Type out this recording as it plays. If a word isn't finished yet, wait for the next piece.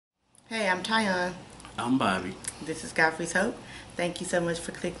Hey, I'm Tyon. I'm Bobby. This is Godfrey's Hope. Thank you so much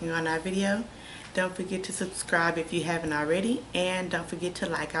for clicking on our video. Don't forget to subscribe if you haven't already, and don't forget to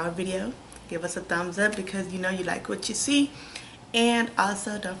like our video. Give us a thumbs up because you know you like what you see, and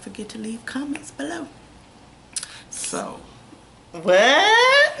also don't forget to leave comments below. So,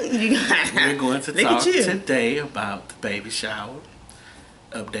 What? we're going to talk you. today about the baby shower,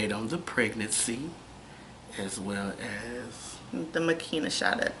 update on the pregnancy, as well as the Makena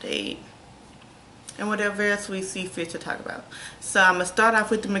shot update, and whatever else we see fit to talk about. So I'm going to start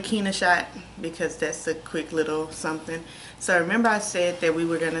off with the Makena shot because that's a quick little something. So remember I said that we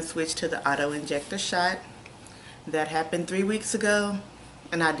were going to switch to the auto injector shot. That happened 3 weeks ago,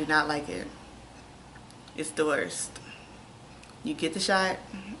 and I do not like it. It's the worst. You get the shot.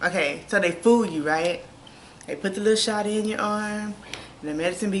 Okay, so they fool you, right? They put the little shot in your arm, and the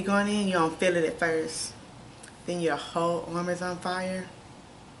medicine be going in, you don't feel it at first. Then your whole arm is on fire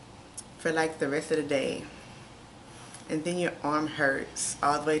for like the rest of the day. And then your arm hurts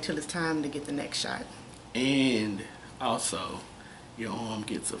all the way till it's time to get the next shot. and also your arm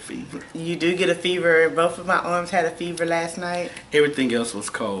gets a fever. You do get a fever. Both of my arms had a fever last night. Everything else was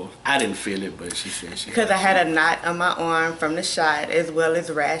cold. I didn't feel it, but she said she Because I had a knot on my arm from the shot, as well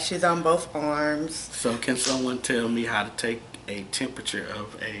as rashes on both arms. So can someone tell me how to take a temperature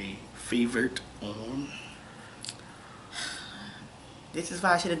of a fevered arm? This is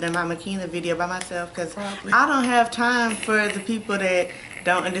why I should have done my Makena video by myself, because Probably. I don't have time for the people that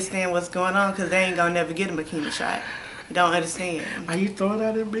don't understand what's going on, because they ain't gonna never get a Makena shot. You don't understand. Are you throwing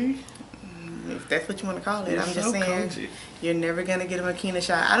that at me? If that's what you want to call it. You're I'm just so saying, cagey. you're never gonna get a Makena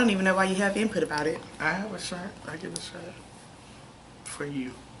shot. I don't even know why you have input about it. I have a shot. I get a shot for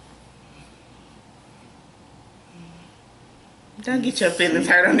you. Don't get your feelings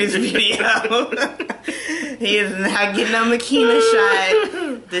hurt on this video. He is not getting a Makena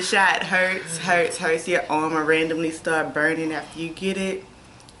shot. The shot hurts. Your arm will randomly start burning after you get it.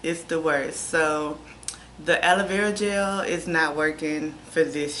 It's the worst. So the aloe vera gel is not working for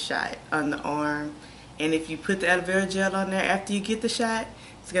this shot on the arm. And if you put the aloe vera gel on there after you get the shot,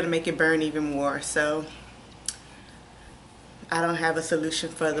 it's going to make it burn even more. So I don't have a solution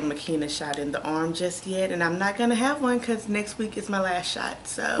for the Makena shot in the arm just yet, and I'm not gonna have one because next week is my last shot.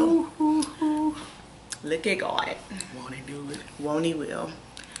 So look at God. Won't he do it? Won't he will? You're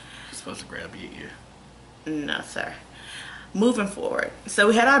supposed to grab your ear. No, sir. Moving forward. So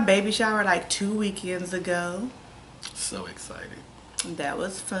we had our baby shower like 2 weekends ago. So excited. That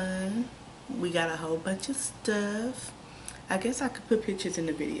was fun. We got a whole bunch of stuff. I guess I could put pictures in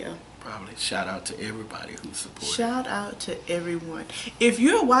the video. Probably. Shout out to everybody who supported. Shout out to everyone. If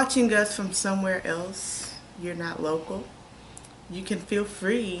you're watching us from somewhere else, you're not local, you can feel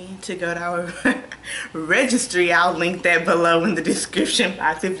free to go to our registry. I'll link that below in the description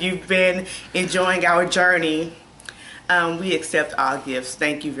box. If you've been enjoying our journey, we accept all gifts.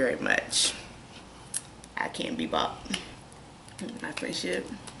 Thank you very much. I can't be bought. My friendship.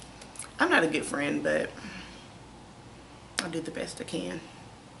 I'm not a good friend, but I'll do the best I can.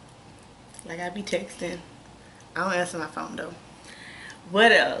 Like, I be texting. I don't answer my phone though.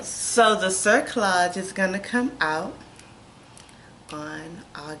 What else? So the Cerclage is gonna come out on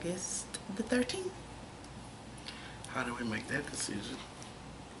August the 13th. How do we make that decision?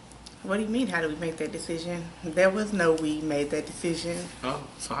 What do you mean, how do we make that decision? There was no we made that decision. Oh,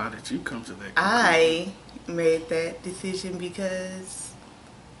 so how did you come to that conclusion? I made that decision because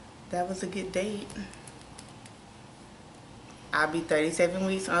that was a good date. I'll be 37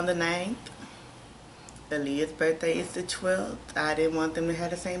 weeks on the 9th. Aaliyah's birthday is the 12th. I didn't want them to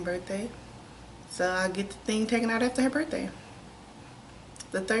have the same birthday. So I'll get the thing taken out after her birthday.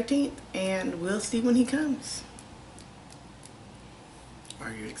 The 13th. And we'll see when he comes.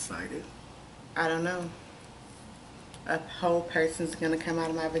 Are you excited? I don't know. A whole person's going to come out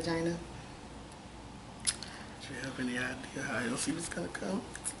of my vagina. Do you have any idea how else he was going to come?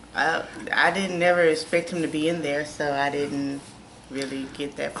 I didn't never expect him to be in there, so I didn't really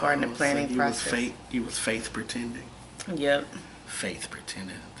get that far in the planning so process. You was faith pretending? Yep. Faith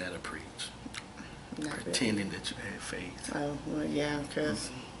pretending. That'll preach. Not Pretending that you had faith. really. Oh, well, yeah, because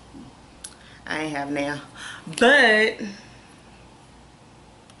I ain't have now. But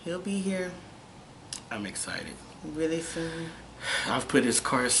he'll be here I'm excited. really soon. I've put his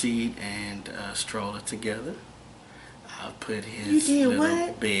car seat and stroller together. I've put his You did little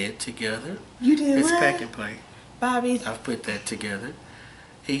what? bed together. You did His what? pack and play. Bobby. I've put that together.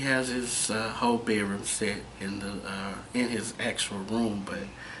 He has his whole bedroom set in his actual room, but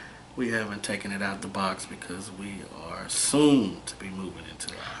we haven't taken it out the box because we are soon to be moving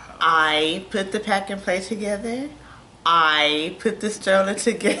into our house. I put the pack and play together I put the stroller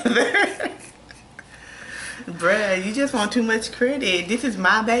together. Bruh, you just want too much credit. This is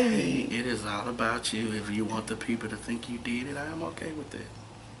my baby. Hey, it is all about you. If you want the people to think you did it, I am okay with that.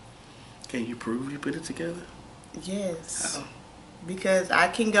 Can you prove you put it together? Yes. How? Because I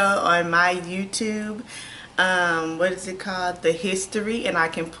can go on my YouTube, what is it called? The history, and I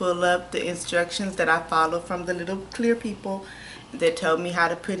can pull up the instructions that I follow from the little clear people that told me how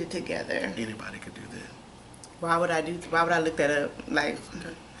to put it together. Anybody could do that. Why would I look that up? Like,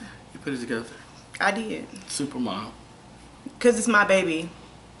 Okay. You put it together. I did. Supermom. Because it's my baby.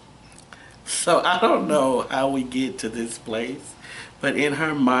 So I don't know how we get to this place, but in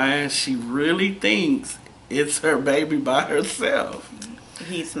her mind, she really thinks it's her baby by herself.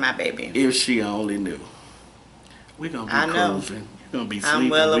 He's my baby. If she only knew. We're going to be cruising. You're going to be sleeping. I'm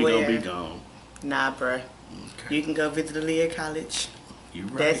well We're aware. going to be gone. Nah, bruh. Okay. You can go visit Aaliyah College. You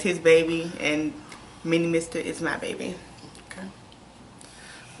right. That's his baby, and Mini Mister is my baby. Okay.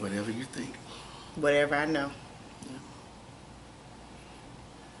 Whatever you think. Whatever I know.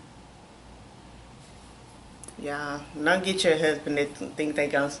 Y'all, don't get your husband that think they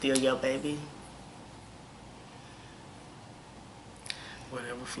gonna steal your baby.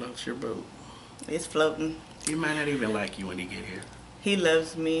 Whatever floats your boat. It's floating. He might not even like you when he get here. He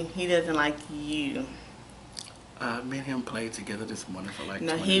loves me. He doesn't like you. Me and him played together this morning for like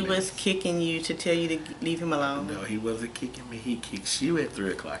No, 20 he minutes. was kicking you to tell you to leave him alone. No, he wasn't kicking me. He kicks you at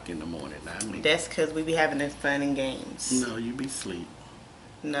 3 o'clock in the morning, not me. That's because we be having this fun and games. No, you be asleep.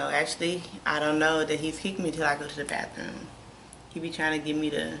 No, actually, I don't know that he's kicking me till I go to the bathroom. He be trying to get me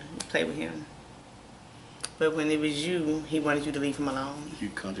to play with him. But when it was you, he wanted you to leave him alone. You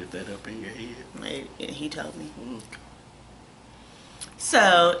conjured that up in your head. He told me. Okay.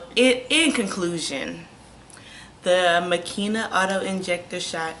 So, in conclusion, the Makena Auto Injector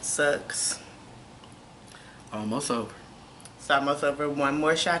shot sucks. Almost over. It's almost over. One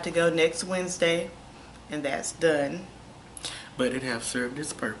more shot to go next Wednesday, and that's done. But it have served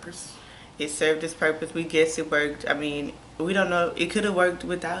its purpose. It served its purpose. We guess it worked. I mean, we don't know. It could have worked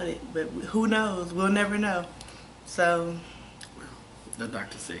without it, but who knows? We'll never know. So, Well, the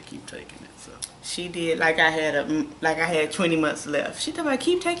doctor said keep taking it, so. she did like I had 20 months left. She told me,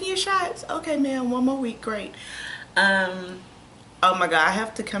 keep taking your shots. Okay, man, one more week, great. Oh my God, I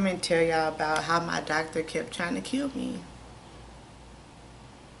have to come and tell y'all about how my doctor kept trying to kill me.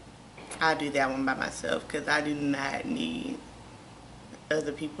 I'll do that one by myself because I do not need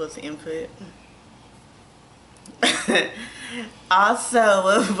other people's input.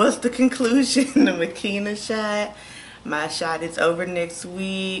 Also, what's the conclusion? The Makena shot. My shot is over next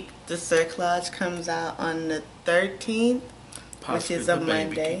week. The cerclage comes out on the 13th, Possibly which is a the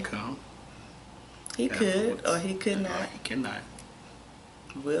baby Monday. can come. He could or he could Or not. he cannot.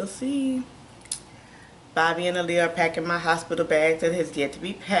 We'll see. Bobby and Aaliyah are packing my hospital bag that has yet to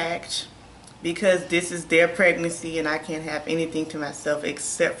be packed because this is their pregnancy and I can't have anything to myself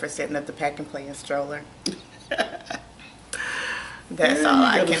except for setting up the pack and play and stroller. That's all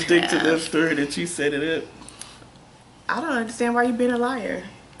I can You gotta stick have. to that story that you set it up. I don't understand why you being a liar.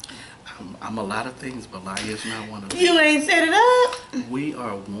 I'm a lot of things, but lie is not one of them. You ain't set it up. We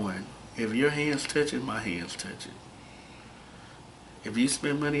are one. If your hands touch it, my hands touch it. If you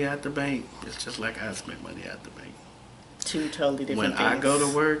spend money at the bank, it's just like I spend money at the bank. Two totally different When things. I go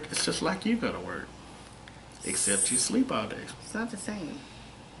to work, it's just like you go to work. Except you sleep all day. It's not the same.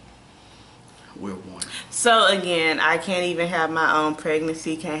 We're one. So again, I can't even have my own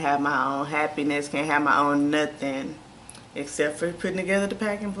pregnancy, can't have my own happiness, can't have my own nothing. Except for putting together the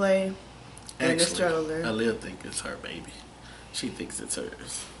pack and play and the stroller. Aaliyah thinks it's her baby. She thinks it's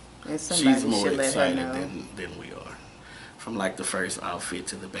hers. And somebody She's more should let her excited know. than we are. From like the first outfit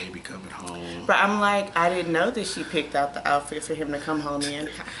to the baby coming home. But I'm like, I didn't know that she picked out the outfit for him to come home in.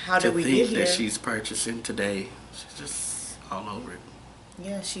 How did we get To think here? that she's purchasing today, she's just all over it.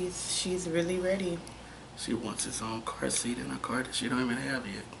 Yeah, she's really ready. She wants his own car seat in a car that she don't even have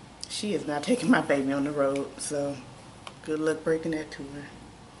yet. She is not taking my baby on the road, so good luck breaking that to her.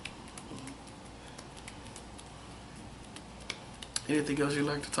 Anything else you'd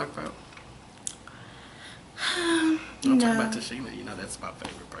like to talk about? No. Talk about Tashina. You know that's my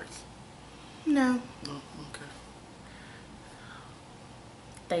favorite person. No. Oh, okay.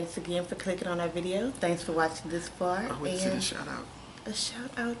 Thanks again for clicking on our video. Thanks for watching this far. I would send a shout out. A shout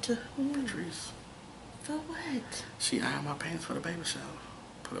out to who? Patrice. For what? She ironed my pants for the baby shower.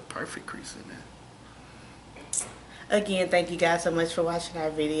 Put a perfect crease in there. Again, thank you guys so much for watching our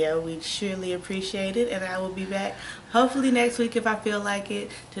video. We surely appreciate it, and I will be back hopefully next week if I feel like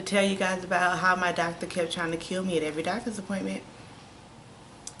it to tell you guys about how my doctor kept trying to kill me at every doctor's appointment.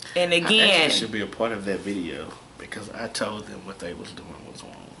 And I again, actually should be a part of that video because I told them what they was doing was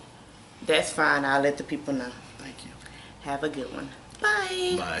wrong. That's fine. I'll let the people know. Thank you. Have a good one.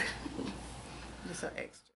 Bye. Bye. You're so extra.